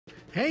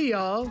Hey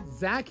y'all,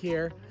 Zach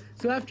here.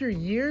 So after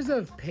years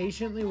of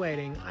patiently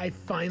waiting, I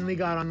finally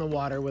got on the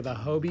water with a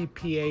Hobie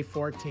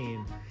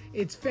PA14.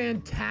 It's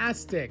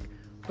fantastic,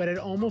 but at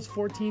almost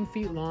 14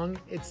 feet long,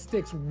 it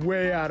sticks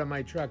way out of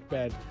my truck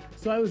bed.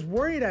 So I was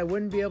worried I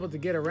wouldn't be able to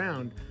get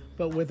around,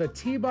 but with a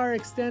T-bar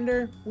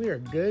extender, we are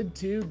good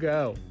to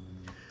go.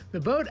 The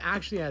boat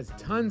actually has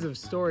tons of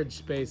storage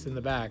space in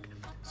the back,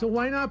 so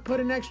why not put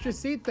an extra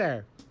seat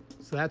there?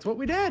 So that's what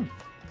we did.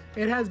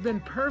 It has been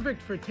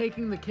perfect for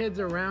taking the kids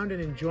around and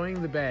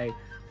enjoying the bay,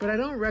 but I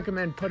don't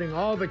recommend putting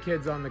all the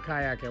kids on the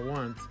kayak at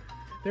once.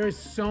 There is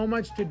so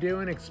much to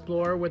do and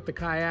explore with the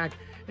kayak,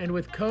 and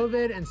with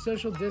COVID and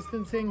social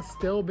distancing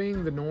still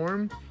being the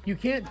norm, you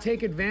can't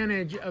take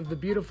advantage of the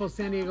beautiful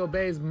San Diego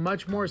Bay's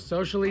much more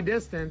socially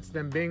distanced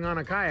than being on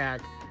a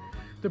kayak.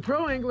 The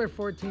Pro Angler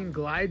 14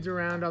 glides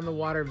around on the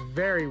water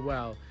very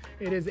well.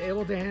 It is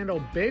able to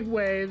handle big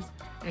waves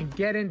and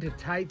get into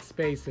tight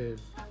spaces.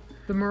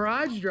 The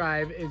Mirage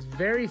Drive is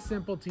very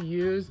simple to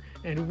use,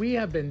 and we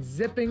have been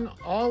zipping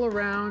all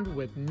around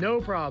with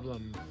no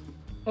problems.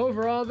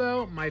 Overall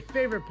though, my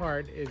favorite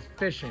part is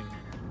fishing.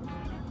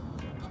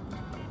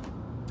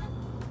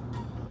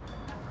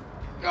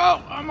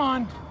 Oh, I'm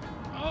on.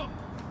 Oh.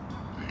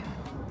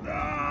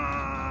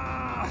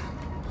 Ah.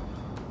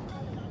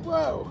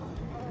 Whoa.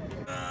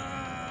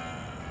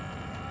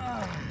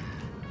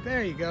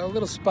 There you go, a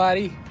little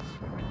spotty.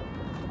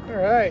 All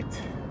right,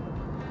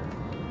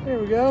 there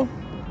we go.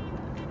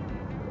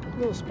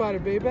 Little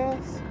spotted bay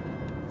bass.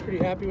 Pretty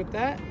happy with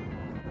that.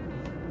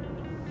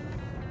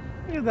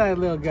 Look at that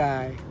little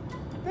guy.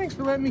 Thanks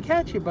for letting me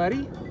catch you,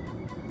 buddy.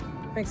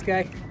 Thanks,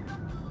 guy.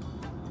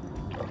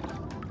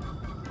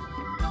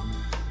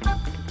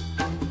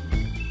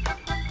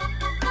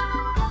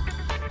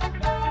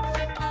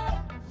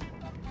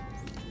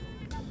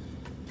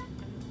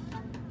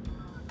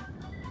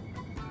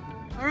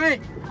 All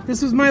right,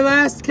 this was my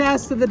last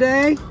cast of the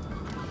day,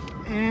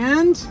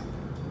 and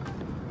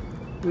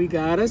we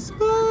got a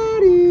spotty.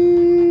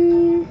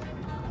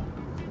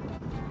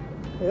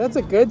 Hey, that's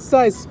a good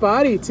sized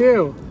spotty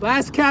too.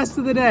 Last cast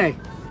of the day.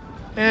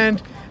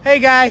 And hey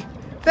guy,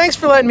 thanks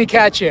for letting me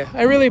catch you.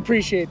 I really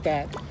appreciate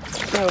that.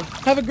 So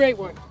have a great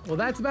one. Well,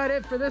 that's about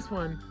it for this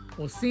one.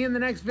 We'll see you in the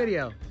next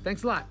video.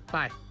 Thanks a lot.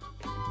 Bye.